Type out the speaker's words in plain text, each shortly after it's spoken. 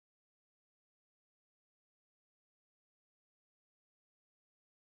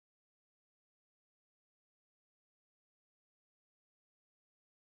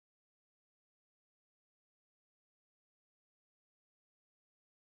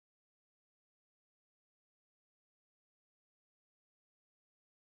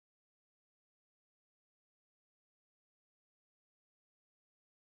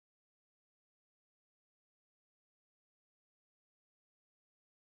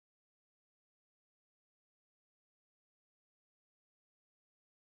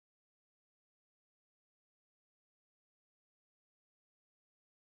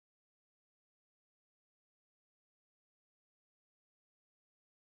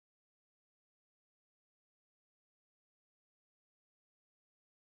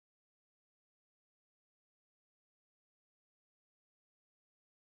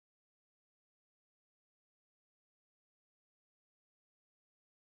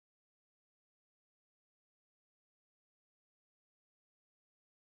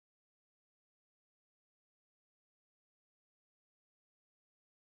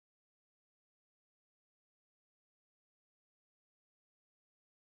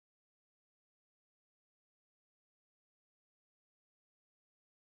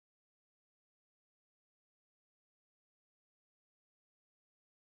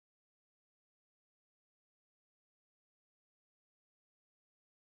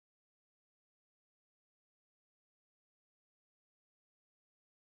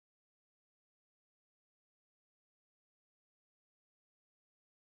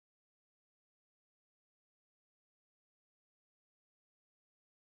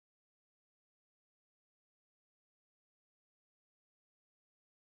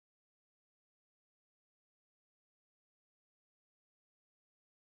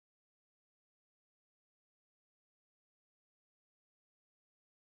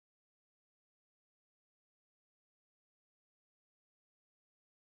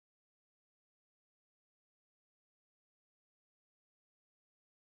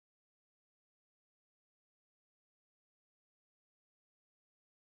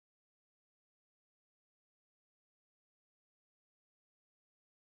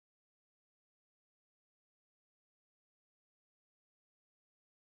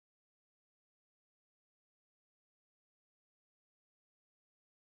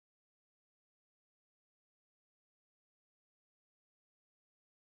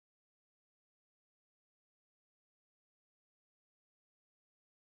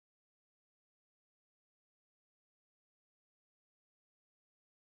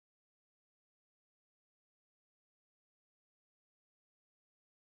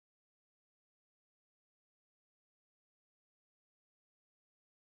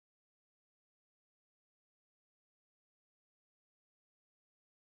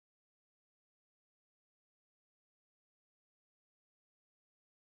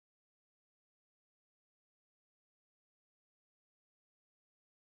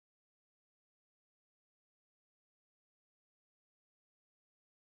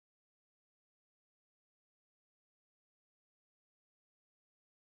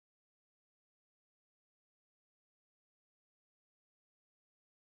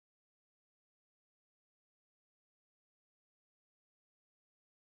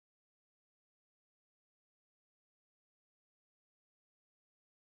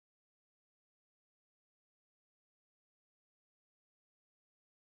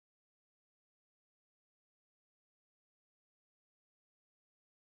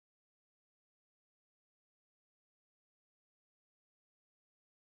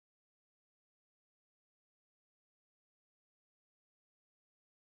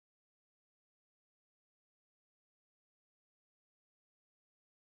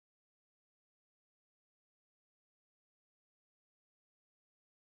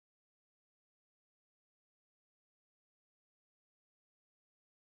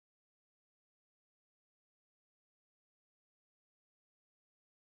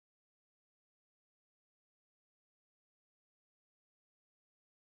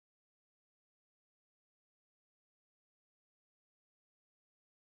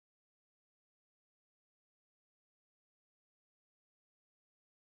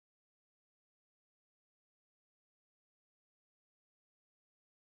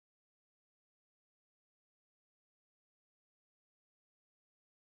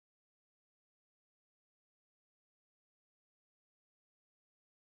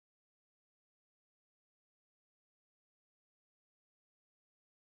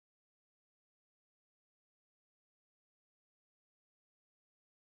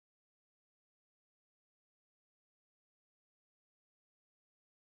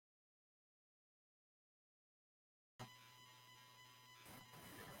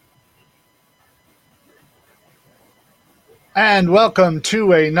And welcome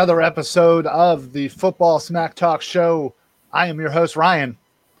to another episode of the Football Smack Talk Show. I am your host, Ryan.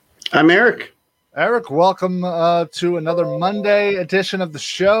 I'm Eric. Eric, welcome to another Monday edition of the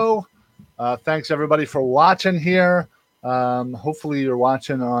show. Thanks, everybody, for watching here. Hopefully, you're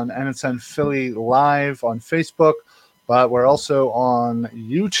watching on NSN Philly Live on Facebook, but we're also on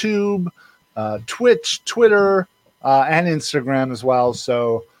YouTube, Twitch, Twitter, and Instagram as well.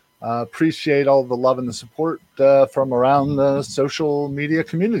 So appreciate all the love and the support from around the social media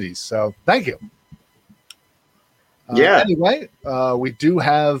communities. So thank you. Anyway, we do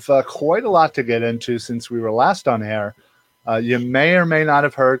have quite a lot to get into since we were last on air. You may or may not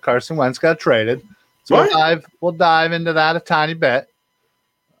have heard Carson Wentz got traded. So we'll dive into that a tiny bit.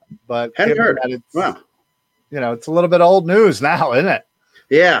 But hadn't heard. It's, it's a little bit old news now, isn't it?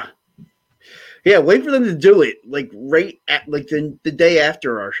 Yeah. Yeah, wait for them to do it right at the day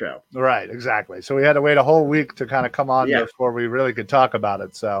after our show. Right, exactly. So we had to wait a whole week to kind of come on before we really could talk about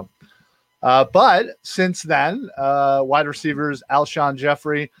it. So, but since then, wide receivers Alshon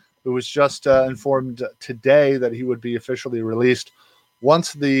Jeffrey, who was just informed today that he would be officially released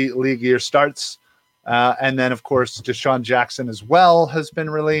once the league year starts, and then of course Deshaun Jackson as well has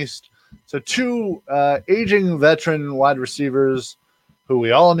been released. So two aging veteran wide receivers who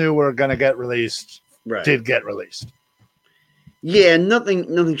we all knew were going to get released, did get released. Yeah,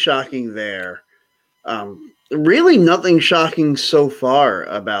 nothing shocking there. Really nothing shocking so far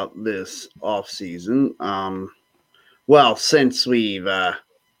about this offseason. Well, since we've gotten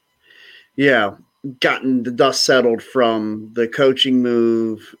the dust settled from the coaching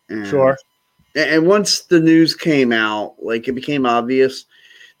move. And once the news came out, it became obvious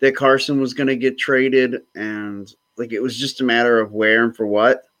that Carson was going to get traded, and it was just a matter of where and for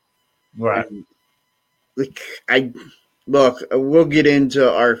what. Right. And, we'll get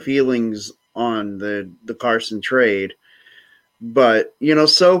into our feelings on the Carson trade, but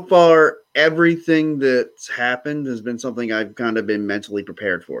so far everything that's happened has been something I've kind of been mentally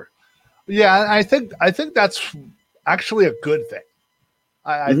prepared for. Yeah, I think that's actually a good thing.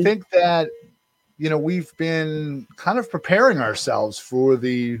 I think that we've been kind of preparing ourselves for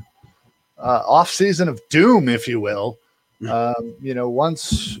the off season of doom, if you will.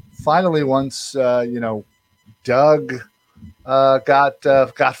 Once Doug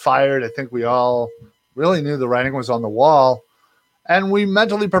got fired, I think we all really knew the writing was on the wall, and we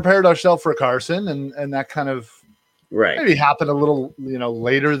mentally prepared ourselves for Carson, and that kind of maybe happened a little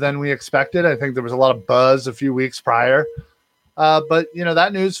later than we expected. I think there was a lot of buzz a few weeks prior, but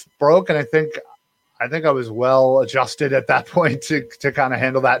that news broke, and I think I was well adjusted at that point to kind of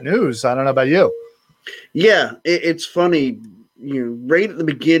handle that news. I don't know about you. Yeah, it's funny. Right at the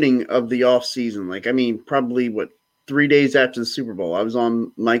beginning of the off season, probably 3 days after the Super Bowl, I was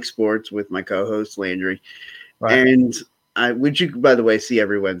on Mike Sports with my co-host Landry, and which you by the way see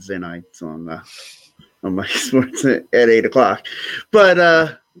every Wednesday nights on Mike Sports at 8:00.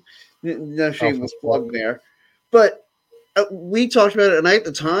 But no shameless plug there. But we talked about it, and I at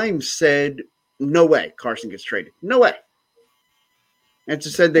the time said, "No way, Carson gets traded. No way." And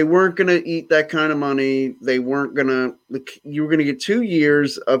just said they weren't going to eat that kind of money. They weren't going to – you were going to get 2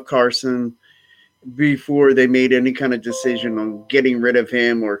 years of Carson before they made any kind of decision on getting rid of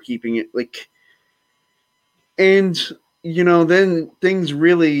him or keeping it. And, then things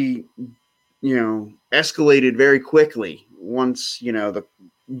really, escalated very quickly once, the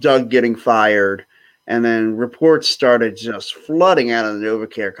Doug getting fired, and then reports started just flooding out of the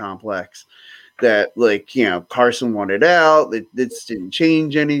NovaCare complex that Carson wanted out, that this didn't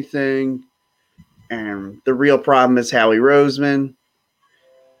change anything. And the real problem is Howie Roseman.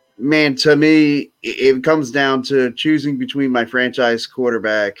 Man, to me, it comes down to choosing between my franchise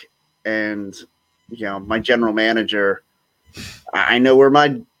quarterback and, my general manager. I know where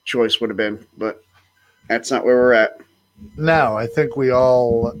my choice would have been, but that's not where we're at. No, I think we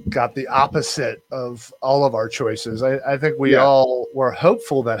all got the opposite of all of our choices. I think we all were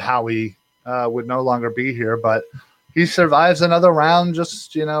hopeful that Howie would no longer be here, but he survives another round.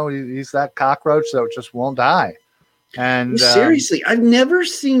 Just, he's that cockroach that just won't die. And seriously, I've never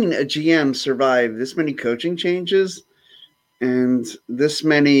seen a GM survive this many coaching changes and this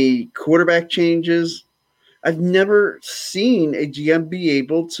many quarterback changes. I've never seen a GM be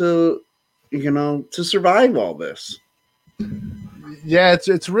able to, to survive all this. Yeah,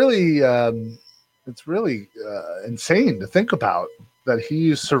 it's really insane to think about that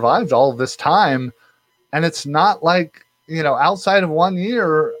he survived all this time, and it's not like outside of 1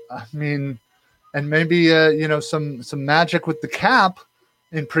 year. I mean, and maybe some magic with the cap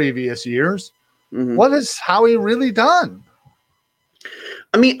in previous years. Mm-hmm. What has Howie really done?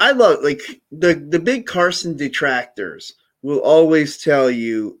 I mean, I love the big Carson detractors will always tell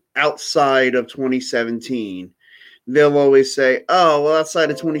you outside of 2017, they'll always say, oh, well,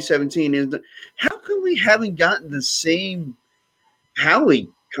 outside of 2017 is how come we haven't gotten the same Howie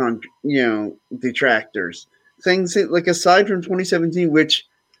detractors? Things like aside from 2017, which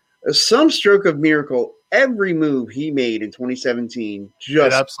some stroke of miracle, every move he made in 2017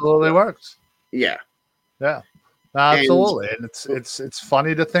 it absolutely works. Yeah. Yeah. Absolutely. And it's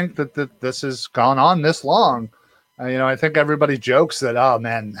funny to think that this has gone on this long. I think everybody jokes that, oh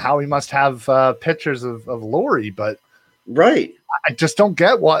man, Howie must have pictures of Laurie, but right. I just don't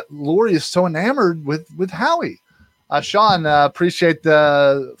get what Laurie is so enamored with Howie. Sean, appreciate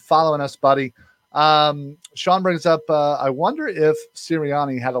the following us, buddy. Sean brings up, I wonder if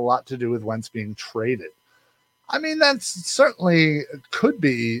Sirianni had a lot to do with Wentz being traded. I mean, that's certainly could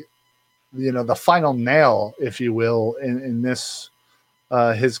be, the final nail, if you will, in this,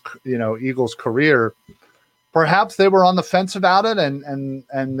 his, Eagles career. Perhaps they were on the fence about it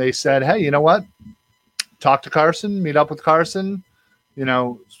and they said, hey, you know what? Talk to Carson, meet up with Carson,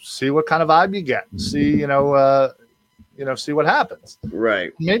 see what kind of vibe you get. See, see what happens.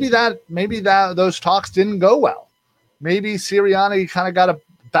 Right. Maybe those talks didn't go well. Maybe Sirianni kind of got a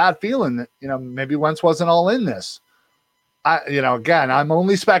bad feeling that, maybe Wentz wasn't all in this. Again, I'm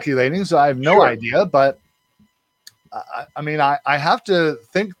only speculating, so I have no idea, but I have to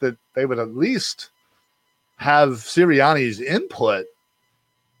think that they would at least have Sirianni's input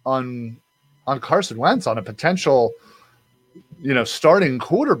on Carson Wentz, on a potential, starting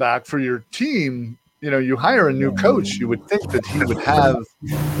quarterback for your team. You hire a new coach, you would think that he would have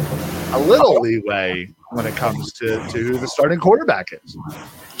a little leeway when it comes to who the starting quarterback is.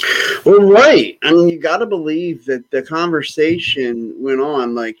 Well, right. I mean, you got to believe that the conversation went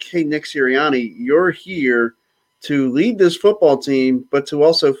on like, hey, Nick Sirianni, you're here to lead this football team, but to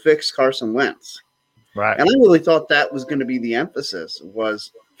also fix Carson Wentz. Right. And I really thought that was going to be the emphasis,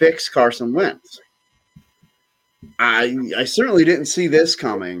 was fix Carson Wentz. I certainly didn't see this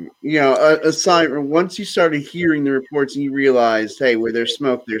coming. Aside from once you started hearing the reports and you realized, hey, where there's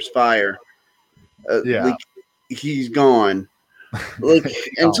smoke, there's fire. Like, he's gone. Like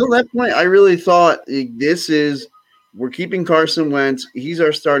until that point, I really thought we're keeping Carson Wentz. He's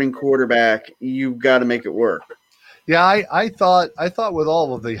our starting quarterback. You've got to make it work. Yeah, I thought with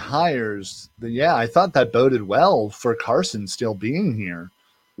all of the hires, I thought that boded well for Carson still being here.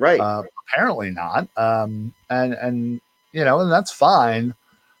 Right. Apparently not. And that's fine.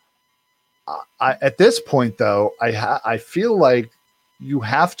 At this point, though, I feel like you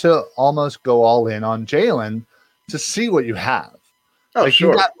have to almost go all in on Jalen to see what you have. Oh, like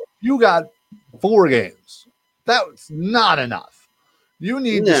sure. You got 4 games. That's not enough. You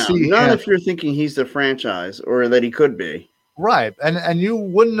need to see not him. If you're thinking he's the franchise or that he could be. Right. And you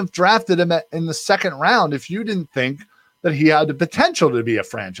wouldn't have drafted him in the second round if you didn't think that he had the potential to be a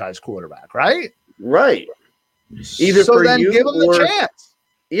franchise quarterback, right? Right. Either so for then you give him the chance.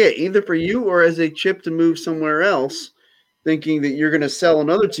 Yeah, either for you or as a chip to move somewhere else, thinking that you're going to sell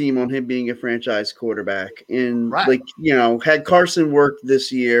another team on him being a franchise quarterback. And had Carson worked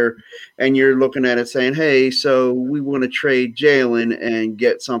this year and you're looking at it saying, hey, so we want to trade Jalen and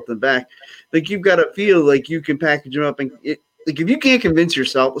get something back. Like, you've got to feel like you can package him up. And if you can't convince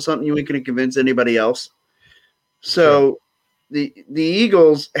yourself with something, you ain't going to convince anybody else. So the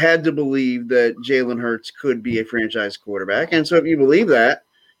Eagles had to believe that Jalen Hurts could be a franchise quarterback. And so if you believe that,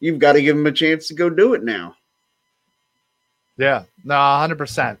 you've got to give him a chance to go do it now. Yeah, no,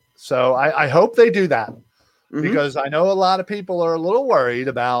 100%. So I hope they do that because I know a lot of people are a little worried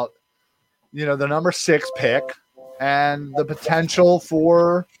about, the number 6 pick and the potential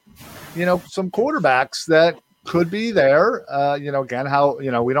for, some quarterbacks that could be there. Again, how,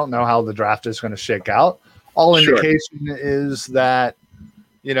 we don't know how the draft is going to shake out. All indication is that,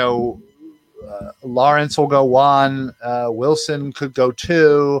 Lawrence will go 1, Wilson could go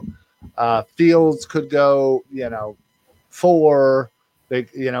 2, Fields could go, 4. They,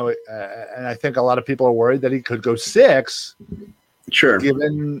 and I think a lot of people are worried that he could go 6. Sure.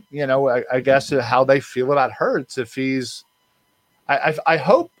 Given, I guess how they feel about Hurts. If he's, I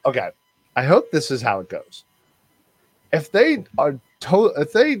hope this is how it goes. If they are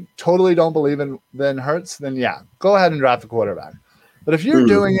if they totally don't believe in Hurts, then go ahead and draft a quarterback. But if you're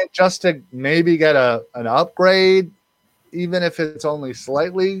doing it just to maybe get an upgrade, even if it's only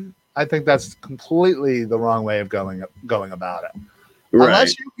slightly, I think that's completely the wrong way of going about it. Right.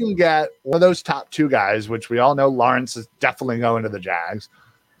 Unless you can get one of those top 2 guys, which we all know Lawrence is definitely going to the Jags.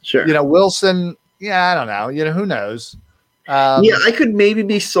 Sure. Wilson, I don't know. Who knows? I could maybe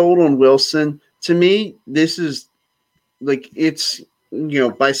be sold on Wilson. To me, this is like it's,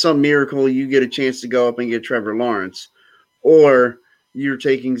 by some miracle, you get a chance to go up and get Trevor Lawrence. or you're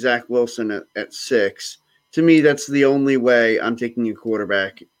taking Zach Wilson at 6. To me, that's the only way I'm taking a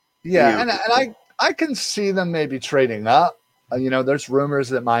quarterback. Yeah, and I can see them maybe trading up. There's rumors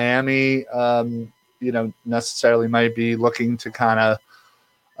that Miami, necessarily might be looking to kind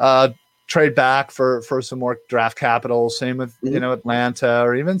of trade back for some more draft capital. Same with Atlanta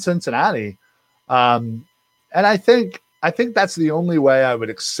or even Cincinnati. And I think that's the only way I would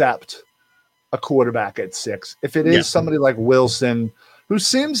accept a quarterback at 6. If it is somebody like Wilson, who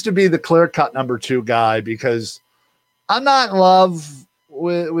seems to be the clear-cut number 2 guy, because I'm not in love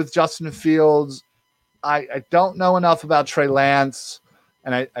with Justin Fields. I don't know enough about Trey Lance,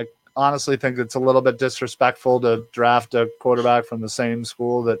 and I honestly think it's a little bit disrespectful to draft a quarterback from the same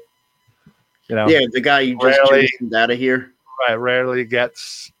school that, the guy you just chased out of here. Right, rarely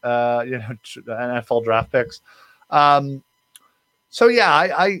gets NFL draft picks. So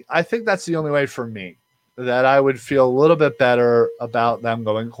yeah, I think that's the only way for me that I would feel a little bit better about them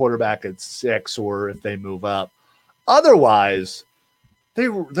going quarterback at 6, or if they move up. Otherwise, they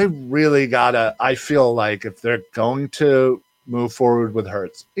really gotta. I feel like if they're going to move forward with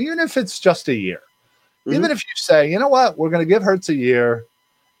Hurts, even if it's just a year, even if you say, you know what, we're going to give Hurts a year.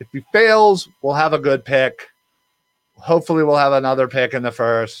 If he fails, we'll have a good pick. Hopefully, we'll have another pick in the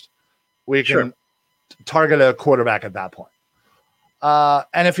first. We can target a quarterback at that point.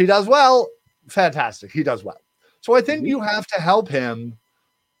 And if he does well, fantastic. He does well. So I think you have to help him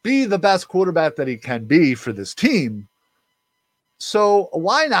be the best quarterback that he can be for this team. So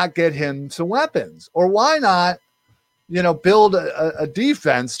why not get him some weapons? Or why not, build a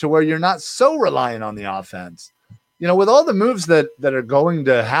defense to where you're not so reliant on the offense? With all the moves that are going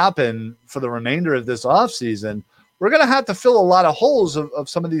to happen for the remainder of this offseason, we're going to have to fill a lot of holes of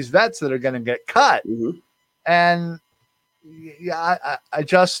some of these vets that are going to get cut. And I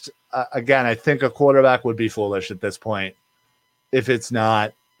just, again, I think a quarterback would be foolish at this point if it's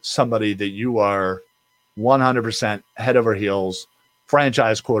not somebody that you are 100% head over heels,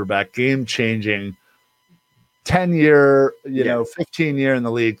 franchise quarterback, game-changing, 10-year, 15-year in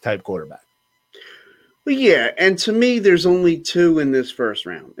the league type quarterback. Well, yeah, and to me, there's only 2 in this first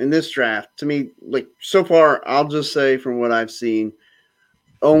round. In this draft, to me, like so far, I'll just say from what I've seen,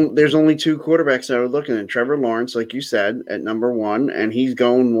 there's only 2 quarterbacks that I would look at. Trevor Lawrence, like you said, at number 1, and he's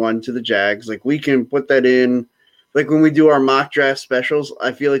going 1 to the Jags. Like, we can put that in. Like, when we do our mock draft specials,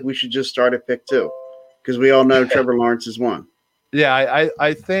 I feel like we should just start at pick 2, because we all know Trevor Lawrence is 1. Yeah,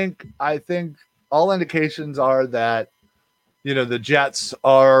 I think all indications are that, the Jets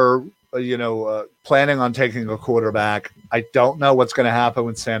are, planning on taking a quarterback. I don't know what's going to happen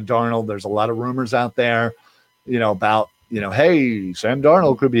with Sam Darnold. There's a lot of rumors out there, about, hey, Sam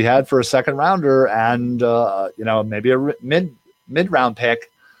Darnold could be had for a second rounder and, maybe a mid-round pick.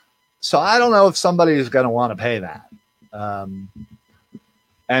 So I don't know if somebody is going to want to pay that.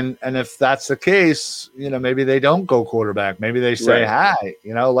 And if that's the case, maybe they don't go quarterback. Maybe they say, hey,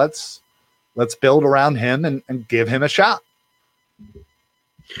 let's build around him and give him a shot.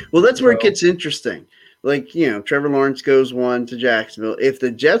 Well, that's where it gets interesting. Like, Trevor Lawrence goes 1 to Jacksonville. If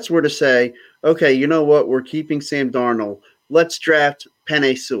the Jets were to say, okay, you know what, we're keeping Sam Darnold, let's draft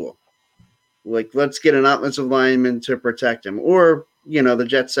Penei Sewell. Like, let's get an offensive lineman to protect him. Or, the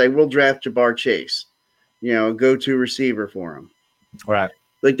Jets say, we'll draft Ja'Marr Chase, a go-to receiver for him. Right.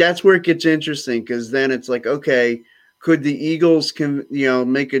 Like, that's where it gets interesting, because then it's like, okay, could the Eagles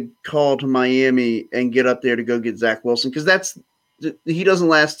make a call to Miami and get up there to go get Zach Wilson? Because he doesn't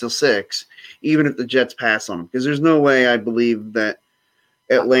last till 6, even if the Jets pass on him. Because there's no way I believe that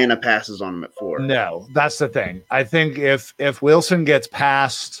Atlanta passes on him at 4. No, that's the thing. I think if Wilson gets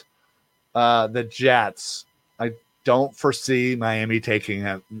past the Jets, I don't foresee Miami taking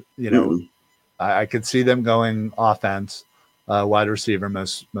him. I could see them going offense, wide receiver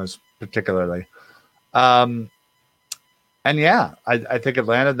most particularly. And yeah, I think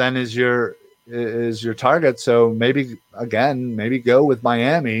Atlanta then is your target. So maybe go with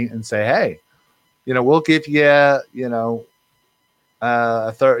Miami and say, hey, we'll give you,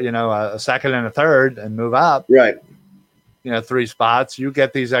 a third, a second and a third and move up. Right. 3 spots. You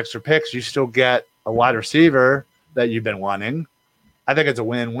get these extra picks. You still get a wide receiver that you've been wanting. I think it's a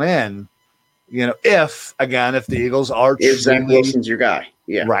win-win. If the Eagles are if Zach Wilson's your guy.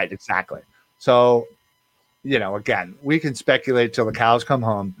 Yeah. Right. Exactly. So, again, we can speculate till the cows come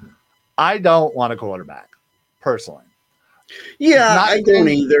home. I don't want a quarterback personally. Yeah, I don't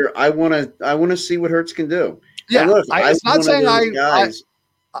either. I want to see what Hurts can do. Yeah, look, it's not saying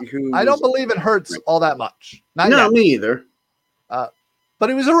I don't believe in Hurts all that much. Me either. But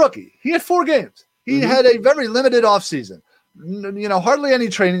he was a rookie. He had 4 games. He had a very limited offseason. Hardly any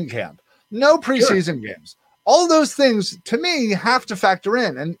training camp. No preseason games. All those things to me have to factor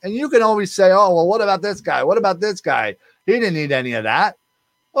in. And you can always say, oh, well, what about this guy? What about this guy? He didn't need any of that.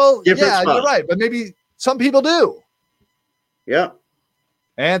 Well, Different yeah, spot. you're right. But maybe some people do. Yeah.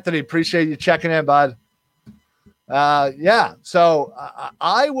 Anthony, appreciate you checking in, bud. Yeah. So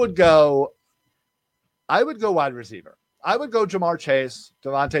I would go wide receiver. I would go Jamar Chase,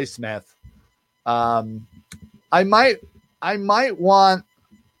 Devontae Smith. I might want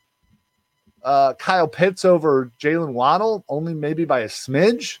Kyle Pitts over Jalen Waddle, only maybe by a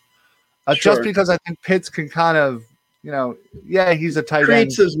smidge, just because I think Pitts can kind of, he's a tight end.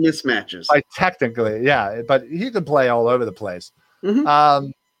 Creates those mismatches. Technically, yeah, but he can play all over the place.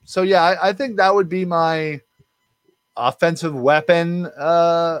 Mm-hmm. So yeah, I think that would be my offensive weapon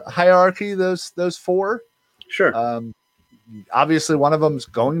hierarchy. Those four. Sure. Obviously, one of them is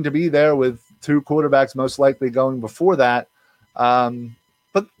going to be there with two quarterbacks most likely going before that.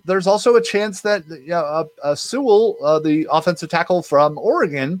 But there's also a chance that Sewell, the offensive tackle from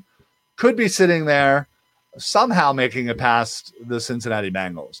Oregon, could be sitting there somehow making it past the Cincinnati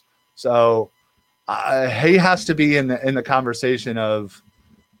Bengals. So he has to be in the conversation of.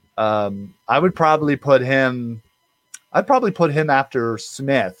 I would probably put him. I'd probably put him after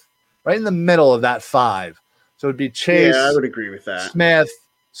Smith, right in the middle of that five. So it'd be Chase. Yeah, I would agree with that. Smith,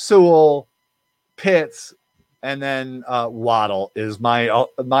 Sewell, Pitts, and then Waddle is my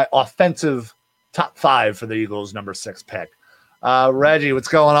offensive top five for the Eagles' number 6 pick. Reggie, what's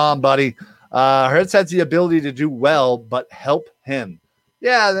going on, buddy? Hurts has the ability to do well, but help him.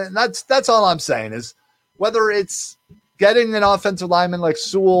 Yeah, that's all I'm saying is whether it's getting an offensive lineman like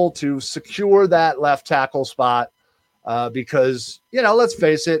Sewell to secure that left tackle spot, because, let's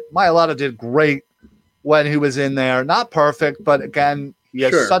face it, Mailata did great when he was in there. Not perfect, but again, he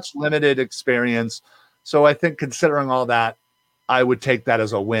has such limited experience. So I think considering all that, I would take that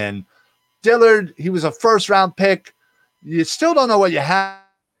as a win. Dillard, he was a first-round pick. You still don't know what you have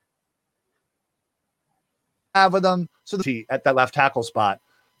with them. So at that left tackle spot.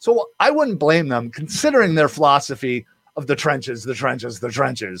 So I wouldn't blame them considering their philosophy of the trenches.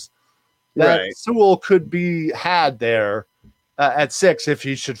 That Sewell could be had there at 6 if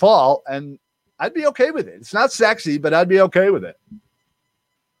he should fall, and I'd be okay with it. It's not sexy, but I'd be okay with it.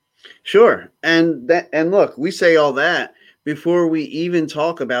 Sure. And look, we say all that before we even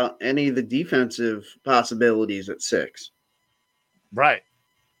talk about any of the defensive possibilities at 6. Right.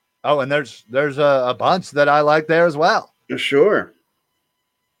 Oh, and there's a bunch that I like there as well. Sure.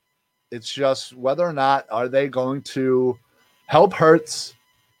 It's just whether or not are they going to help Hurts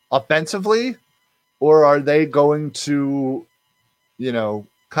offensively, or are they going to,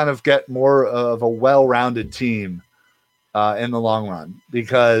 kind of get more of a well-rounded team in the long run?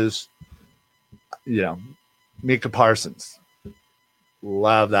 Because, Micah Parsons,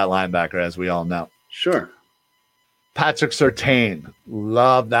 love that linebacker, as we all know. Sure. Patrick Surtain,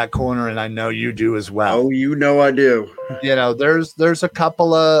 love that corner, and I know you do as well. Oh, I do. There's a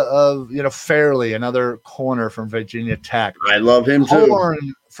couple of Fairley, another corner from Virginia Tech. I love him too.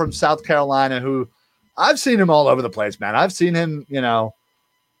 Horn from South Carolina, who I've seen him all over the place, man. I've seen him,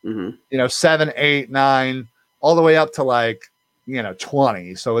 7, 8, 9, all the way up to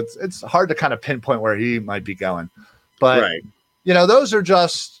 20. So it's hard to kind of pinpoint where he might be going. But, those are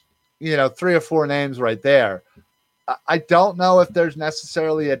just, 3 or 4 names right there. I don't know if there's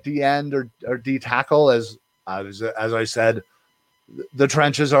necessarily a D end or D tackle. As I said, the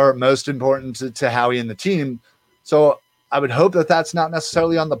trenches are most important to Howie and the team. So I would hope that that's not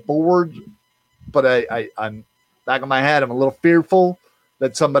necessarily on the board, but I'm back of my head. I'm a little fearful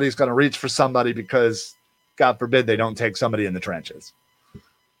that somebody's going to reach for somebody because God forbid they don't take somebody in the trenches.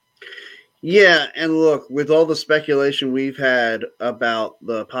 Yeah, and look, with all the speculation we've had about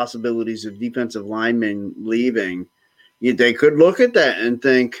the possibilities of defensive linemen leaving, they could look at that and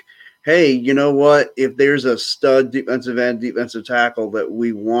think, hey, you know what? If there's a stud defensive end, defensive tackle that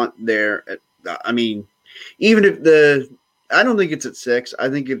we want there, even if I don't think it's at 6. I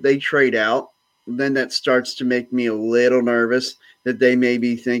think if they trade out, then that starts to make me a little nervous that they may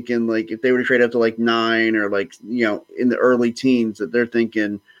be thinking, if they were to trade out to 9 or in the early teens, that they're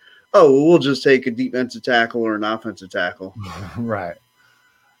thinking, oh, well, we'll just take a defensive tackle or an offensive tackle. Right.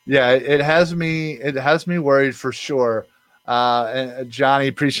 Yeah, it has me worried for sure. And Johnny,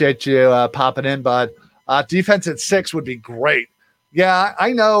 appreciate you popping in, bud. Defense at 6 would be great. Yeah,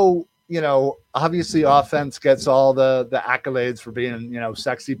 I know, obviously offense gets all the accolades for being,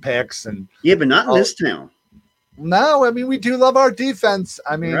 sexy picks. Yeah, but not in this town. No, we do love our defense.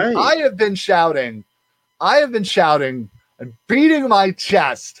 Right. I have been shouting and beating my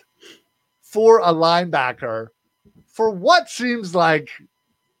chest for a linebacker for what seems like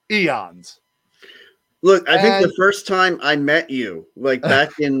eons. Look, I think the first time I met you, like back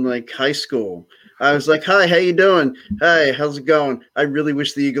in like high school, I was like, "Hi, how you doing? Hey, how's it going? I really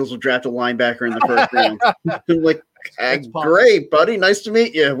wish the Eagles would draft a linebacker in the first round." I'm like, "Great, buddy. Nice to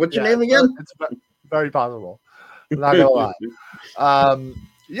meet you. What's your name again?" It's very possible. I'm not gonna lie. I'm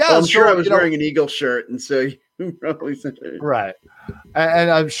sure I was wearing an Eagle shirt, and so you probably said it. Right. And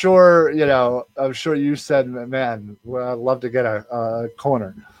I'm sure you said, "Man, well, I'd love to get a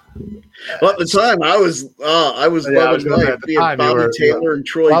corner." Well, at the time, I was loving life. We had Bobby Taylor and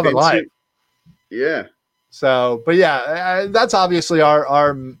Troy Vincent. Yeah. So, but yeah, that's obviously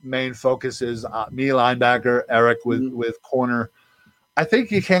our main focus is me linebacker, Eric with corner. I think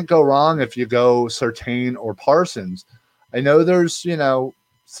you can't go wrong if you go Surtain or Parsons. I know there's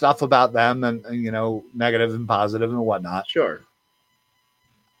stuff about them and negative and positive and whatnot. Sure.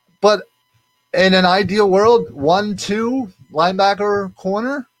 But in an ideal world, 1-2 linebacker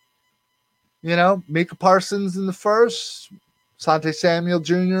corner. Micah Parsons in the first, Sante Samuel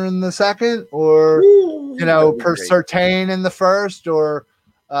Jr. in the second, or Surtain in the first, or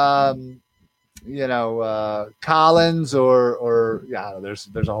Collins, or there's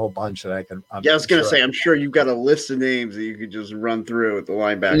a whole bunch that I can. I was gonna say, I'm sure you've got a list of names that you could just run through with the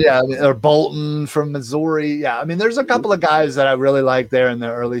linebacker. Yeah, or Bolton from Missouri. Yeah, I mean, there's a couple of guys that I really like there in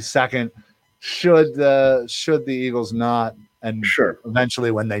the early second. Should the Eagles not, and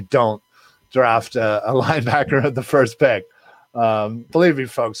eventually when they don't draft a linebacker at the first pick. Believe me,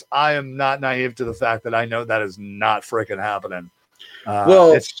 folks, I am not naive to the fact that I know that is not freaking happening.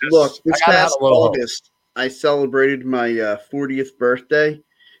 Look, this past August, I celebrated my 40th birthday.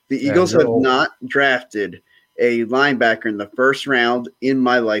 The Eagles have not drafted a linebacker in the first round in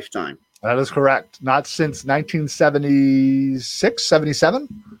my lifetime. That is correct. Not since 1976, 77?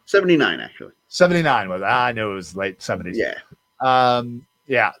 79, actually. 79 I knew it was late 70s. Yeah.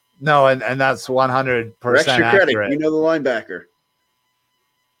 Yeah. No, and that's 100% extra accurate. Credit. You know the linebacker.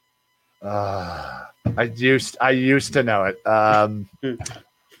 I used to know it.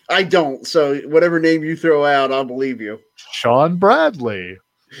 I don't. So whatever name you throw out, I'll believe you. Sean Bradley.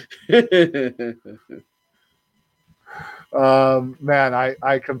 Man,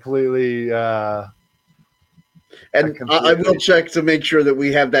 I completely. I will check to make sure that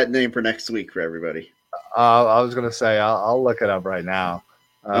we have that name for next week for everybody. I was gonna say I'll look it up right now.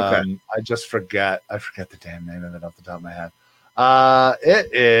 Okay. I just forget. I forget the damn name of it off the top of my head.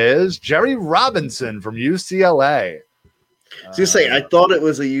 It is Jerry Robinson from UCLA. I was gonna say I thought it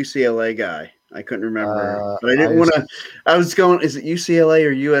was a UCLA guy. I couldn't remember, but I didn't want to. I was going. Is it UCLA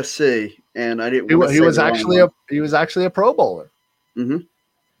or USC? And I didn't. He was actually a Pro Bowler. Mm-hmm.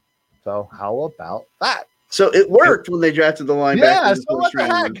 So how about that? So it worked when they drafted the linebacker. Yeah. So what the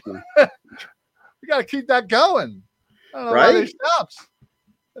heck? We got to keep that going. I don't know why they stopped.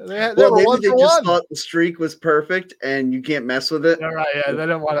 They just thought the streak was perfect and you can't mess with it. All right, yeah, they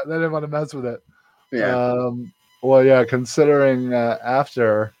didn't want to mess with it. Yeah. Well, yeah, considering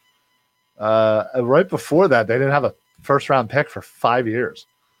after right before that, they didn't have a first round pick for 5 years.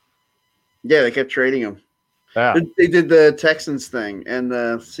 Yeah, they kept trading them. Yeah. They did the Texans thing and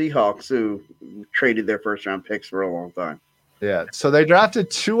the Seahawks who traded their first round picks for a long time. Yeah. So they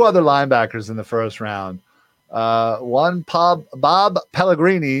drafted 2 other linebackers in the first round. One Bob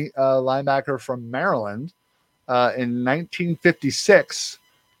Pellegrini, linebacker from Maryland, in 1956.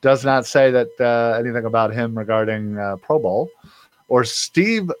 Does not say that anything about him regarding Pro Bowl. Or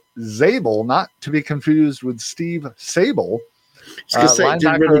Steve Zabel, not to be confused with Steve Sable. Did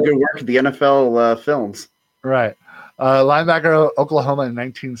really good work at the NFL films. Right. Linebacker Oklahoma in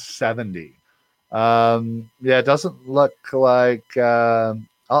 1970. It doesn't look like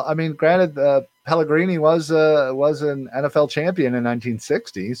I mean, granted, Pellegrini was an NFL champion in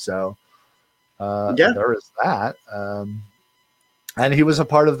 1960, so there is that. And he was a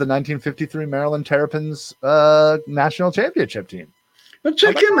part of the 1953 Maryland Terrapins national championship team. Well,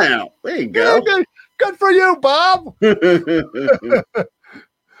 check him out. There you go. Yeah, good for you, Bob.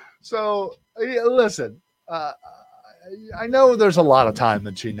 So, listen, I know there's a lot of time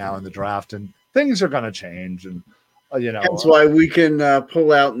between now and the draft, and things are going to change, and that's why we can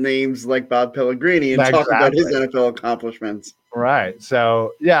pull out names like Bob Pellegrini and talk about his NFL accomplishments. Right.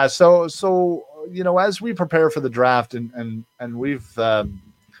 So yeah. So as we prepare for the draft, and we've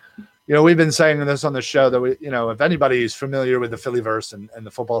we've been saying this on the show that we if anybody's familiar with the Phillyverse and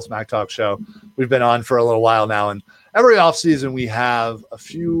the Football Smack Talk show, we've been on for a little while now, and every offseason we have a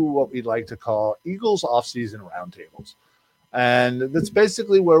few what we'd like to call Eagles offseason roundtables, and that's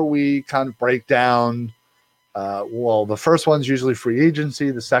basically where we kind of break down. The first one's usually free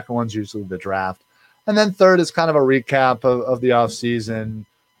agency, the second one's usually the draft, and then third is kind of a recap of the offseason,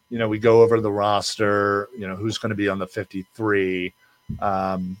 we go over the roster, who's going to be on the 53,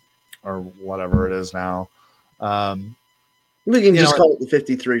 or whatever it is now. We can just call it the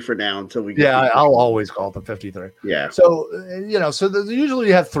 53 for now until we get. Yeah, I'll always call it the 53. Yeah. So, usually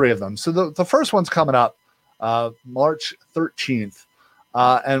you have 3 of them. So the first one's coming up March 13th.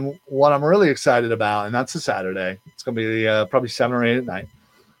 And what I'm really excited about, and that's a Saturday, it's going to be probably 7 or 8 at night,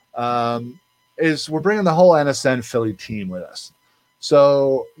 is we're bringing the whole NSN Philly team with us.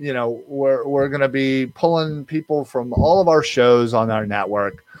 So, we're going to be pulling people from all of our shows on our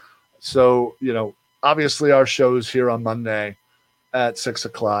network. So, obviously our show's here on Monday at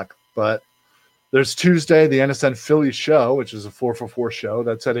 6:00, but there's Tuesday, the NSN Philly show, which is a 4for4 show.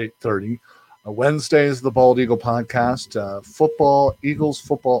 That's at 8:30. Wednesday is the Bald Eagle podcast, Eagles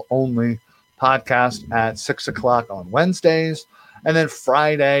football only podcast at 6:00 on Wednesdays. And then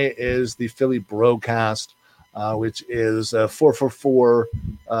Friday is the Philly broadcast, which is a 4for4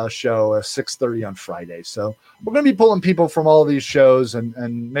 show at 6:30 on Friday. So we're going to be pulling people from all of these shows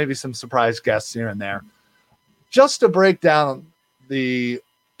and maybe some surprise guests here and there, just to break down the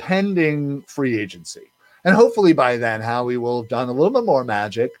pending free agency. And hopefully by then, Howie will have done a little bit more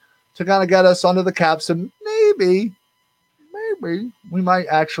magic to kind of get us under the caps, and maybe we might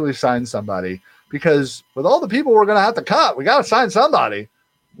actually sign somebody, because with all the people we're going to have to cut, we got to sign somebody.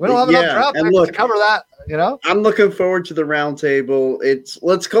 We don't have enough draft picks to cover that, I'm looking forward to the roundtable.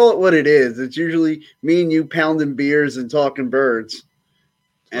 Let's call it what it is. It's usually me and you pounding beers and talking birds.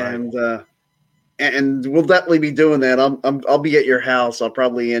 Right. And we'll definitely be doing that. I'll be at your house. I'll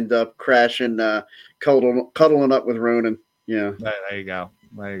probably end up crashing, cuddling up with Ronan. Yeah. There you go.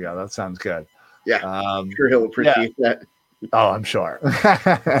 That sounds good. Yeah. I'm sure he'll appreciate that. Oh, I'm sure.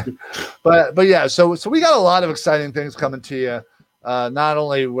 but yeah, so we got a lot of exciting things coming to you, not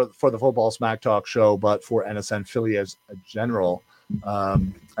only for the Football Smack Talk show, but for NSN Philly as a general.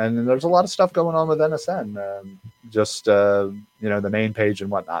 And there's a lot of stuff going on with NSN, the main page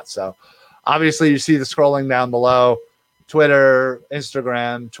and whatnot. So obviously you see the scrolling down below, Twitter,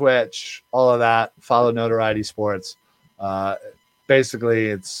 Instagram, Twitch, all of that. Follow Notoriety Sports. Basically,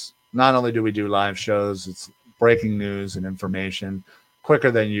 it's not only do we do live shows, it's breaking news and information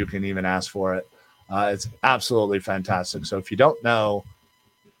quicker than you can even ask for it. It's absolutely fantastic. So if you don't know,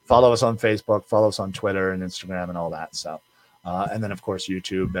 follow us on Facebook, follow us on Twitter and Instagram and all that stuff. And then, of course,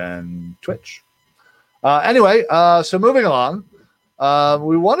 YouTube and Twitch. Anyway, so moving along,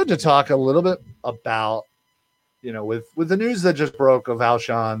 we wanted to talk a little bit about, with the news that just broke of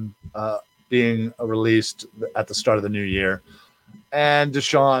Alshon being released at the start of the new year, and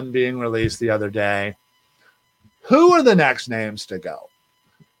Deshaun being released the other day. Who are the next names to go?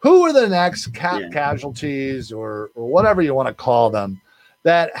 Who are the next casualties or whatever you want to call them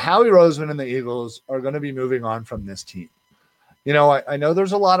that Howie Roseman and the Eagles are going to be moving on from this team? I know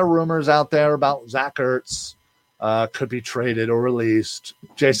there's a lot of rumors out there about Zach Ertz could be traded or released.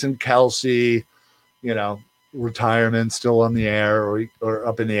 Jason Kelce, retirement still on the air or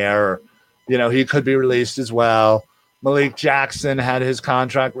up in the air. He could be released as well. Malik Jackson had his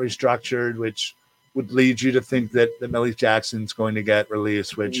contract restructured, which would lead you to think that Malik Jackson's going to get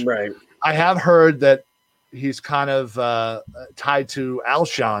released, which right. I have heard that he's kind of tied to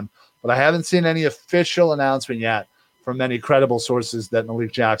Alshon, but I haven't seen any official announcement yet from many credible sources that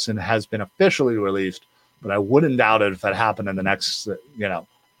Malik Jackson has been officially released, but I wouldn't doubt it if that happened in the next,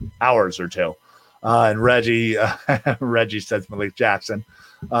 hours or two. And Reggie says Malik Jackson.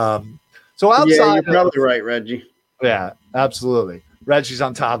 So outside, yeah, you're probably right, Reggie. Yeah, absolutely. Reggie's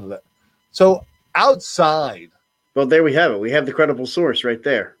on top of it. So outside. Well, there we have it. We have the credible source right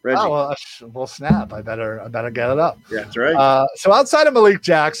there, Reggie. Oh, well, snap. I better get it up. Yeah, that's right. So outside of Malik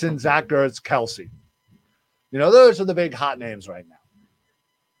Jackson, Zach Ertz, Kelce, those are the big hot names right now.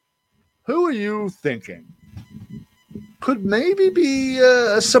 Who are you thinking could maybe be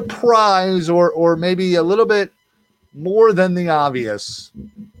a surprise or maybe a little bit more than the obvious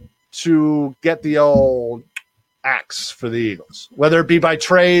to get the old axe for the Eagles, whether it be by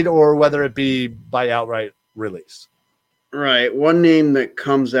trade or whether it be by outright release? Right. One name that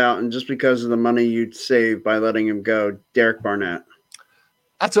comes out, and just because of the money you'd save by letting him go, Derek Barnett.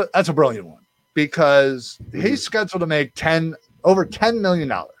 That's a brilliant one, because he's scheduled to make over $10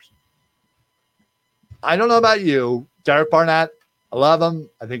 million. I don't know about you, Derek Barnett. I love him.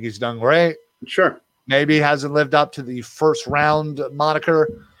 I think he's done great. Sure. Maybe hasn't lived up to the first round moniker.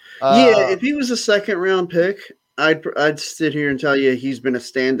 Yeah, if he was a second round pick, I'd sit here and tell you he's been a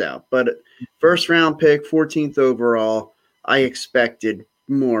standout. But first round pick, 14th overall, I expected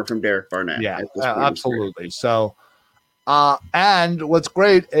more from Derek Barnett. Yeah, absolutely. So, and what's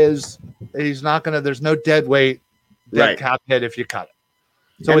great is he's not going to, there's no dead weight, dead cap hit if you cut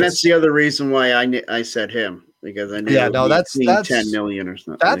it. So that's the other reason why I said him, because I knew that's 10 million or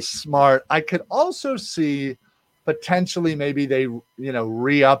something. That's smart. I could also see potentially maybe they,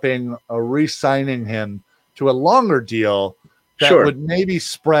 re-upping or re-signing him to a longer deal that would maybe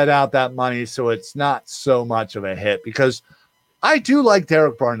spread out that money so it's not so much of a hit, because I do like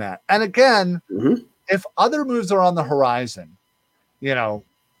Derek Barnett. And again, if other moves are on the horizon,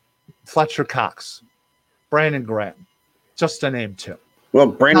 Fletcher Cox, Brandon Graham, just to name two. Well,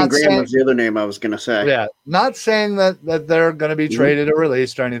 Brandon Graham was the other name I was going to say. Yeah, not saying that they're going to be traded or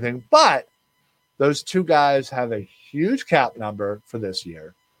released or anything, but those two guys have a huge cap number for this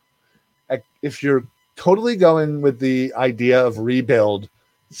year. If you're totally going with the idea of rebuild,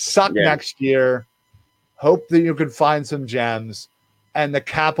 suck next year, hope that you can find some gems, and the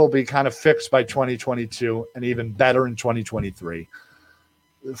cap will be kind of fixed by 2022 and even better in 2023.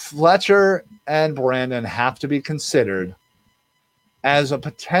 Fletcher and Brandon have to be considered as a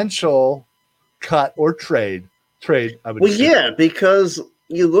potential cut or trade. I would say. Yeah, because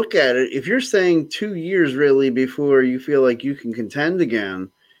you look at it, if you're saying 2 years really before you feel like you can contend again,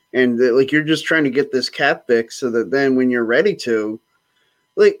 and like you're just trying to get this cap fix so that then when you're ready to,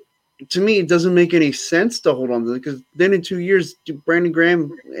 like, to me, it doesn't make any sense to hold on to it, because then in 2 years, Brandon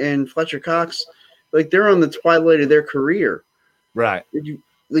Graham and Fletcher Cox, like, they're on the twilight of their career. Right.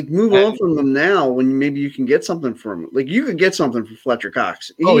 Move on from them now when maybe you can get something from them. Like, you could get something for Fletcher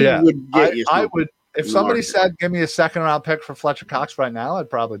Cox. I would. If somebody said, give me a second round pick for Fletcher Cox right now, I'd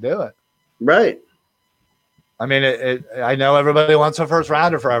probably do it. Right. I mean, I know everybody wants a first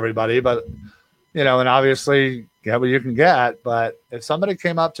rounder for everybody, but, and obviously get what you can get. But if somebody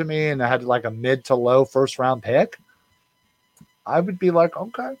came up to me and had like a mid to low first round pick, I would be like,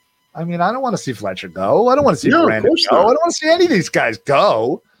 okay. I mean, I don't want to see Fletcher go. I don't want to see Brandon go. I don't want to see any of these guys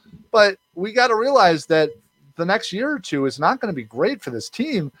go. But we got to realize that the next year or two is not going to be great for this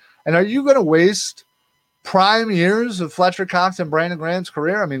team. And are you going to waste prime years of Fletcher Cox and Brandon Graham's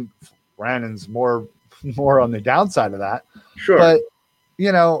career? I mean, Brandon's more on the downside of that. Sure. But,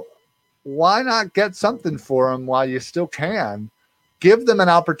 why not get something for them while you still can? Give them an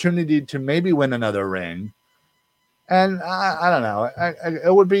opportunity to maybe win another ring. And I don't know.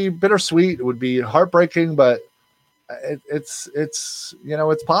 It would be bittersweet. It would be heartbreaking, but it's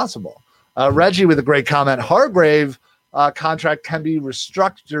possible. Reggie with a great comment. Hargrave contract can be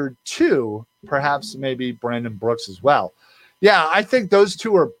restructured too. Perhaps maybe Brandon Brooks as well. Yeah, I think those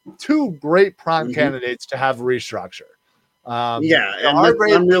two are two great prime candidates to have restructured. And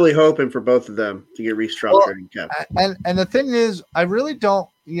Hargrave, I'm really hoping for both of them to get restructured. And the thing is, I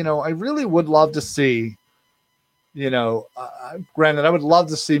really would love to see. Granted, I would love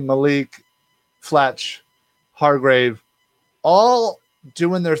to see Malik, Fletch, Hargrave all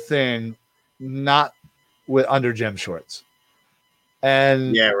doing their thing, not under Jim Shorts.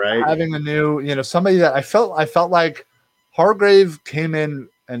 And having a new, somebody that I felt like Hargrave came in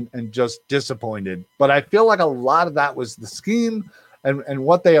and just disappointed. But I feel like a lot of that was the scheme and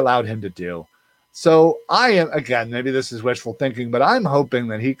what they allowed him to do. So I am, again, maybe this is wishful thinking, but I'm hoping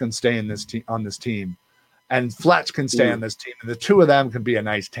that he can stay on this team. And Fletch can stay on this team, and the two of them can be a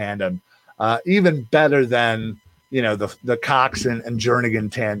nice tandem, even better than the Cox and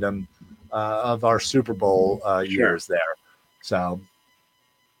Jernigan tandem of our Super Bowl years there. So,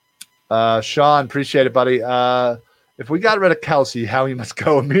 Sean, appreciate it, buddy. If we got rid of Kelsey, Howie must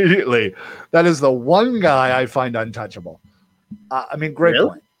go immediately. That is the one guy I find untouchable. Great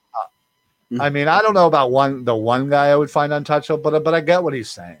point. I don't know about the one guy I would find untouchable, but I get what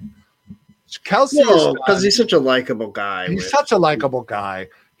he's saying. Kelsey, because he's such a likable guy. He's such a likable guy.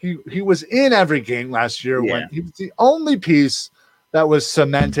 He was in every game last year when he was the only piece that was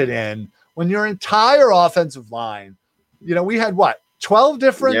cemented in. When your entire offensive line, we had 13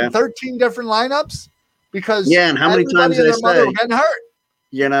 different lineups because and how many times they say were getting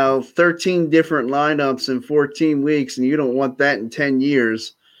hurt. 13 different lineups in 14 weeks, and you don't want that in 10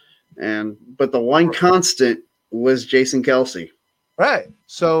 years. But the one constant was Jason Kelsey, right?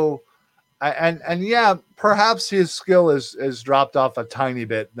 So. Perhaps his skill is dropped off a tiny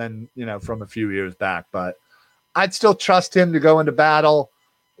bit than from a few years back, but I'd still trust him to go into battle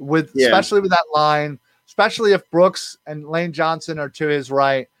especially with that line, especially if Brooks and Lane Johnson are to his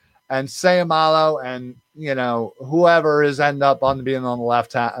right, and Sayamalo and whoever is end up on being on the left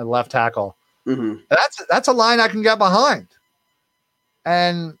tackle. Mm-hmm. That's a line I can get behind,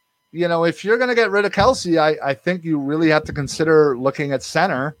 and if you're going to get rid of Kelsey, I think you really have to consider looking at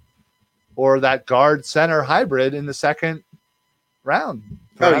center. Or that guard center hybrid in the second round.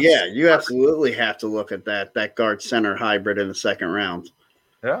 Perhaps. Oh yeah, you absolutely have to look at that guard center hybrid in the second round.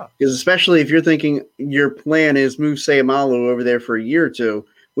 Yeah. Because especially if you're thinking your plan is move Sayamalu over there for a year or two,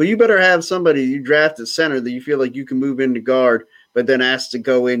 well, you better have somebody you draft at center that you feel like you can move into guard, but then ask to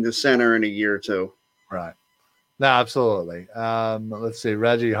go into center in a year or two. Right. No, absolutely. Let's see.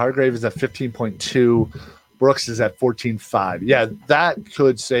 Reggie Hargrave is at 15.2. Brooks is at 14.5. Yeah, that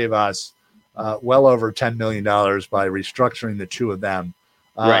could save us well over $10 million by restructuring the two of them.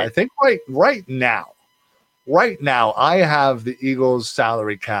 Right. I think right now, I have the Eagles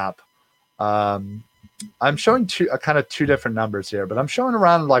salary cap. I'm showing kind of two different numbers here, but I'm showing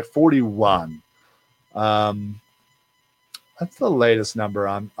around like 41. That's the latest number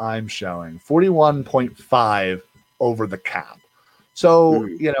I'm showing. 41.5 over the cap. So,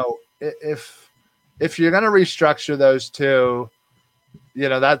 if you're going to restructure those two,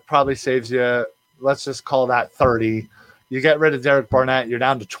 that probably saves you, let's just call that 30. You get rid of Derek Barnett, you're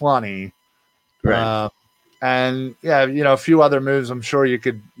down to 20. Right. And a few other moves. I'm sure you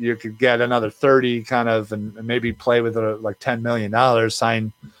could get another 30 kind of, and maybe play with like $10 million,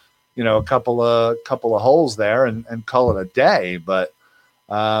 sign, a couple of holes there and call it a day. But,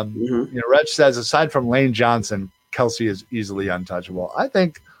 Reg says, aside from Lane Johnson, Kelce is easily untouchable. I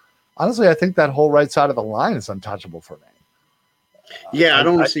think that whole right side of the line is untouchable for me. Yeah, I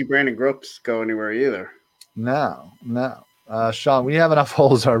don't see Brandon Brooks go anywhere either. No. Sean, we have enough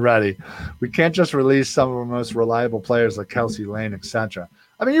holes already. We can't just release some of our most reliable players like Kelce, Lane, etc.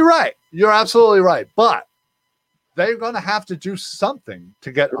 I mean, you're right. You're absolutely right. But they're going to have to do something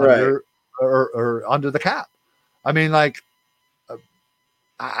to get under or under the cap. I mean, like,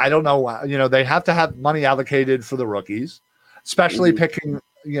 I don't know. They have to have money allocated for the rookies, especially picking,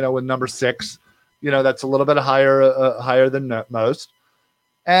 with number 6. That's a little bit higher than most.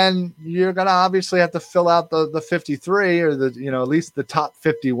 And you're going to obviously have to fill out the 53 or at least the top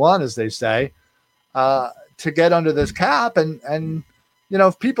 51, as they say, to get under this cap. And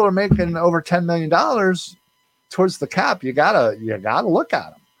if people are making over $10 million towards the cap, you gotta look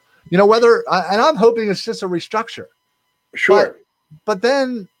at them. Whether and I'm hoping it's just a restructure. Sure. But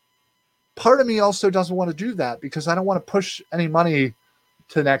then part of me also doesn't want to do that because I don't want to push any money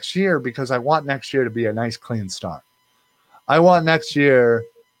to next year because I want next year to be a nice, clean start. I want next year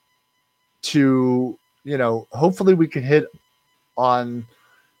to, hopefully we can hit on,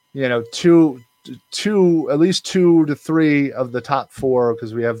 two, at least 2 to 3 of the top 4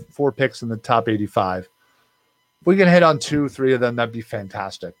 because we have 4 picks in the top 85. If we can hit on 2, 3 of them, that'd be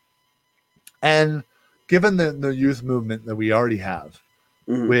fantastic. And given the youth movement that we already have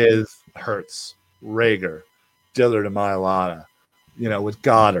with Hurts, Rager, Dillard and Mailata, with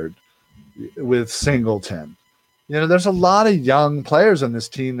Goddard, with Singleton, there's a lot of young players on this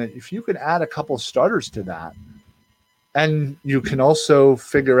team that if you could add a couple starters to that, and you can also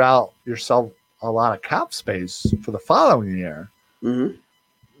figure out yourself a lot of cap space for the following year,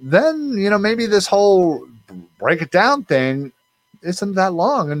 then, maybe this whole break it down thing isn't that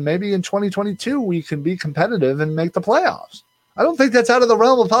long. And maybe in 2022, we can be competitive and make the playoffs. I don't think that's out of the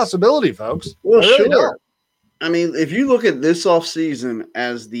realm of possibility, folks. Well, really sure. Don't. I mean, if you look at this offseason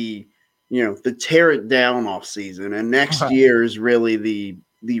as the tear it down off season, and next year is really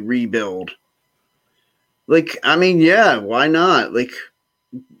the rebuild. Like, I mean, yeah, why not? Like,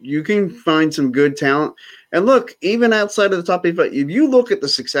 you can find some good talent. And look, even outside of the top 85, if you look at the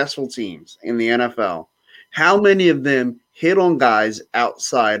successful teams in the NFL, how many of them hit on guys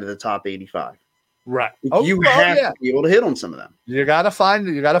outside of the top 85? Right. You have to be able to hit on some of them. You gotta find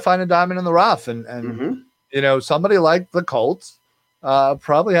a diamond in the rough. And somebody like the Colts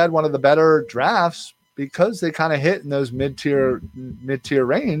probably had one of the better drafts because they kind of hit in those mid-tier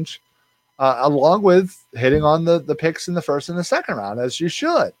range, along with hitting on the picks in the first and the second round, as you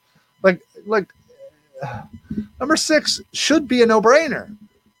should. Like number 6 should be a no-brainer.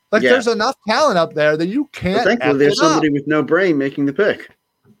 Like there's enough talent up there that you can't. Thankfully, there's somebody with no brain making the pick.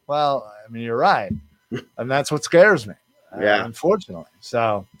 Well, I mean, you're right, and that's what scares me. Unfortunately,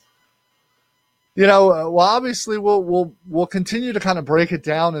 so. Obviously we'll continue to kind of break it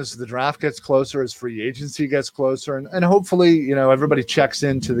down as the draft gets closer, as free agency gets closer, and hopefully, everybody checks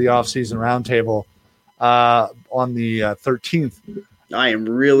into the offseason roundtable on the 13th. I am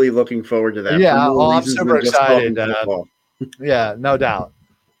really looking forward to that. Yeah, I'm super excited. Yeah, no doubt.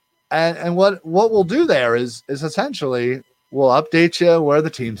 And what we'll do there is essentially we'll update you where the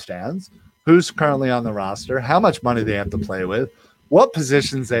team stands, who's currently on the roster, how much money they have to play with, what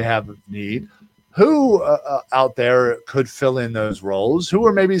positions they have need, who out there could fill in those roles, who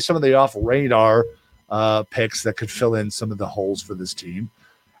are maybe some of the off-radar picks that could fill in some of the holes for this team.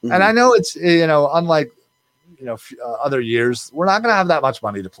 And I know it's, unlike, other years, we're not going to have that much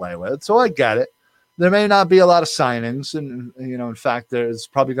money to play with. So I get it. there may not be a lot of signings, and in fact, there's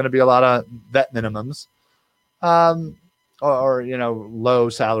probably going to be a lot of vet minimums, or low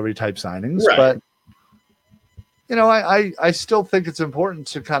salary type signings. Right. But I still think it's important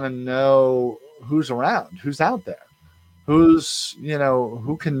to kind of know who's around, who's out there, who's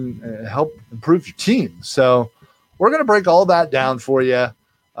who can help improve your team. So we're going to break all that down for you.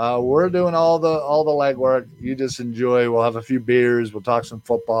 We're doing all the legwork. You just enjoy. We'll have a few beers. We'll talk some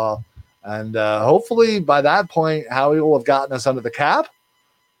football. And hopefully by that point, Howie will have gotten us under the cap.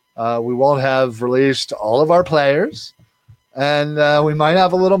 We won't have released all of our players. And we might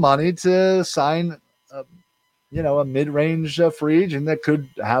have a little money to sign, a mid-range free agent that could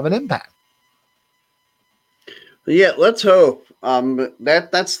have an impact. Yeah, let's hope.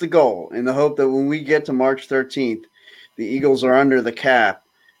 That's the goal, in the hope that when we get to March 13th, the Eagles are under the cap,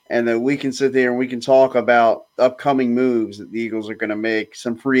 and that we can sit there and we can talk about upcoming moves that the Eagles are going to make,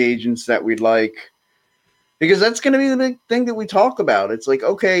 some free agents that we'd like. Because that's going to be the big thing that we talk about. It's like,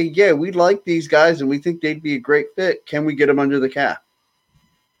 okay, yeah, we like these guys and we think they'd be a great fit. Can we get them under the cap?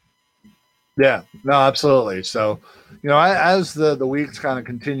 Yeah, no, absolutely. So, as the weeks kind of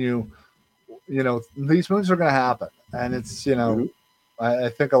continue, these moves are going to happen. And it's, I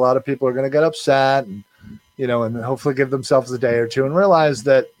think a lot of people are going to get upset and hopefully give themselves a day or two and realize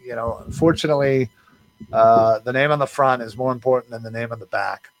that, unfortunately, the name on the front is more important than the name on the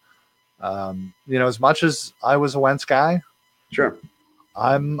back. As much as I was a Wentz guy, sure,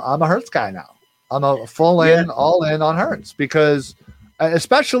 I'm a Hurts guy now. I'm a full in, all in on Hurts, because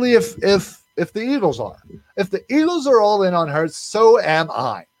especially if the Eagles are. If the Eagles are all in on Hurts, so am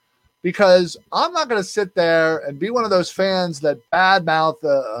I. Because I'm not going to sit there and be one of those fans that badmouth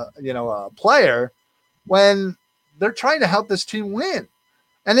a player when they're trying to help this team win.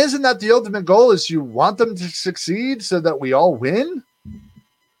 And isn't that the ultimate goal, is you want them to succeed so that we all win?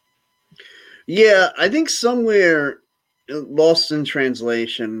 Yeah, I think somewhere lost in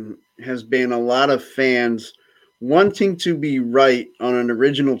translation has been a lot of fans wanting to be right on an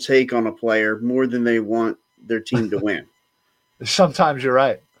original take on a player more than they want their team to win. Sometimes you're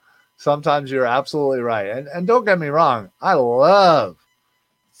right. Sometimes you're absolutely right. And don't get me wrong, I love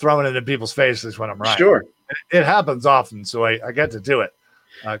throwing it in people's faces when I'm right. Sure. It happens often, so I get to do it.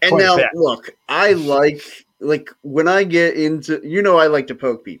 And now, look, I like when I get into, I like to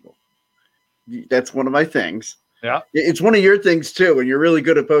poke people. That's one of my things. Yeah. It's one of your things too, and you're really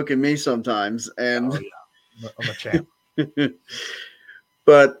good at poking me sometimes. And I'm a champ.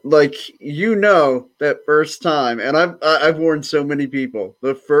 But that first time, and I've warned so many people,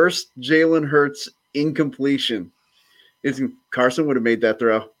 the first Jalen Hurts incompletion is Carson would have made that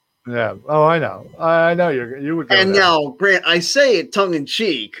throw. Yeah. Oh, I know. I know you would. And now, Grant, I say it tongue in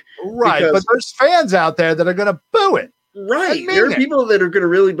cheek, right? But there's fans out there that are going to boo it. Right. There are people that are going to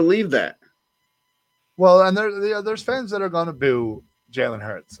really believe that. Well, and there's fans that are going to boo Jalen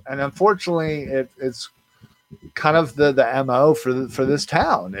Hurts, and unfortunately, it's kind of the MO for this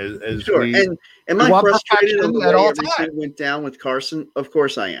town is sure. And am I frustrated at the way everything went down with Carson? Of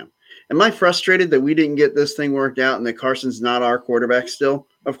course I am. Am I frustrated that we didn't get this thing worked out and that Carson's not our quarterback still?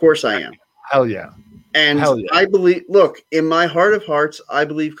 Of course I am. Hell yeah. And I believe, look, in my heart of hearts, I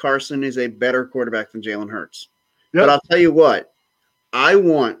believe Carson is a better quarterback than Jalen Hurts. Yep. But I'll tell you what, I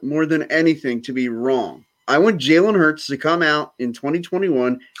want more than anything to be wrong. I want Jalen Hurts to come out in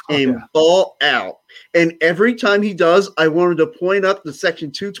 2021 and ball out. And every time he does, I want him to point up to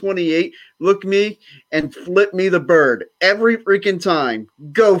section 228, look me, and flip me the bird. Every freaking time.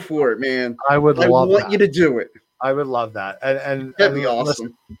 Go for it, man. I want you to do it. I would love that. And that'd be awesome.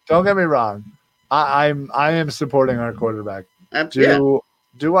 Listen, don't get me wrong. I am supporting our quarterback.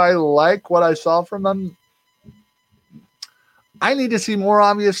 Do I like what I saw from him? I need to see more,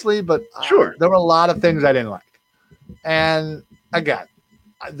 obviously, but sure, there were a lot of things I didn't like. And again,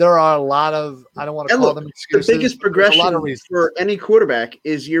 there are a lot of, I don't want to call them excuses. The biggest progression for any quarterback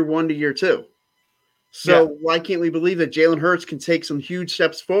is year 1 to year 2. So why can't we believe that Jalen Hurts can take some huge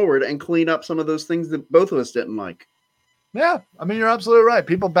steps forward and clean up some of those things that both of us didn't like? Yeah, I mean, you're absolutely right.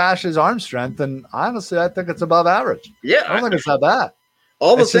 People bash his arm strength, and honestly, I think it's above average. Yeah. I don't think it's that bad.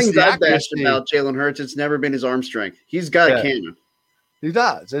 All the things I've bashed about Jalen Hurts, it's never been his arm strength. He's got a cannon. He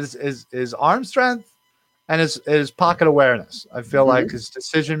does. His arm strength and his pocket awareness. I feel like his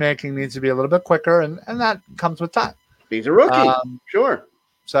decision-making needs to be a little bit quicker, and that comes with time. He's a rookie. Sure.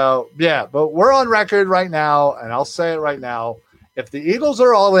 So, but we're on record right now, and I'll say it right now. If the Eagles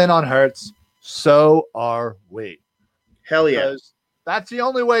are all in on Hurts, so are we. Hell yeah. Because that's the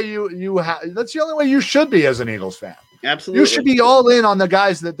only way that's the only way you should be as an Eagles fan. Absolutely. You should be all in on the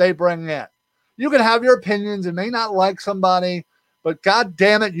guys that they bring in. You can have your opinions and may not like somebody, but God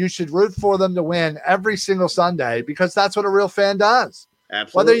damn it, you should root for them to win every single Sunday because that's what a real fan does.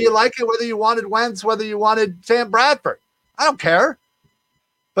 Absolutely. Whether you like it, whether you wanted Wentz, whether you wanted Sam Bradford, I don't care.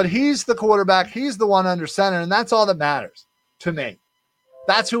 But he's the quarterback. He's the one under center, and that's all that matters to me.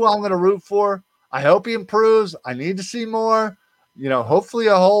 That's who I'm going to root for. I hope he improves. I need to see more. Hopefully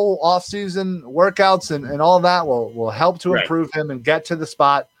a whole offseason workouts and all that will help to improve him and get to the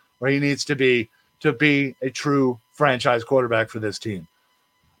spot where he needs to be a true franchise quarterback for this team.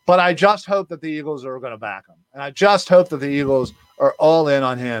 But I just hope that the Eagles are going to back him. And I just hope that the Eagles are all in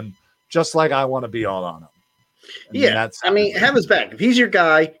on him, just like I want to be all on him. Have his back. If he's your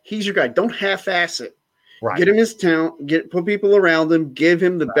guy, he's your guy. Don't half-ass it. Right. Get him his talent, put people around him, give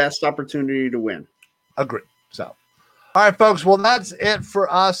him the best opportunity to win. Agree. So, all right, folks. Well, that's it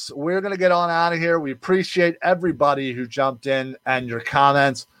for us. We're going to get on out of here. We appreciate everybody who jumped in and your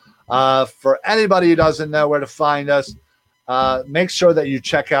comments. For anybody who doesn't know where to find us, make sure that you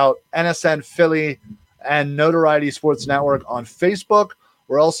check out NSN Philly and Notoriety Sports Network on Facebook.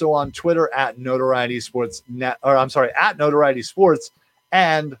 We're also on Twitter at Notoriety Sports at Notoriety Sports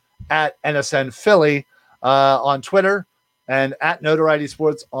and at NSN Philly on Twitter and at Notoriety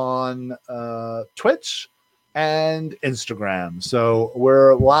Sports on Twitch and Instagram. So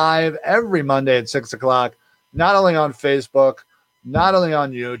we're live every Monday at 6:00, not only on Facebook, not only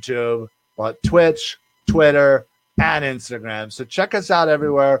on YouTube, but Twitch, Twitter, and Instagram. So check us out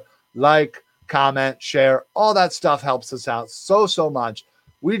everywhere. Like, comment, share, all that stuff helps us out so much.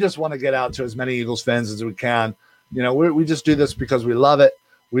 We just want to get out to as many Eagles fans as we can. We just do this because we love it.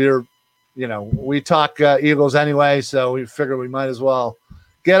 We talk Eagles anyway, so we figure we might as well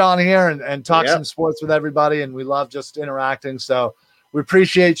get on here and talk some sports with everybody, and we love just interacting. So we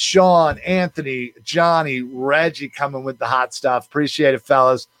appreciate Sean, Anthony, Johnny, Reggie coming with the hot stuff. Appreciate it,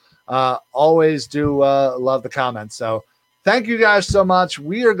 fellas. Always do love the comments. So thank you guys so much.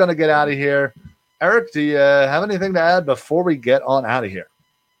 We are going to get out of here. Eric, do you have anything to add before we get on out of here?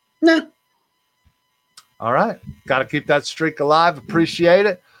 No. All right. Got to keep that streak alive. Appreciate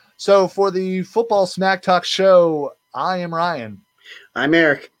it. So for the Football Smack Talk show, I am Ryan. I'm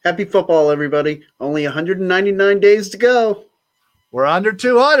Eric. Happy football, everybody. Only 199 days to go. We're under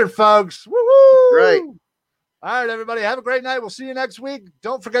 200, folks. Woo-hoo! Right. All right, everybody. Have a great night. We'll see you next week.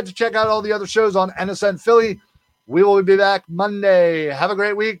 Don't forget to check out all the other shows on NSN Philly. We will be back Monday. Have a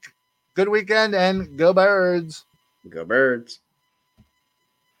great week. Good weekend, and go Birds. Go Birds.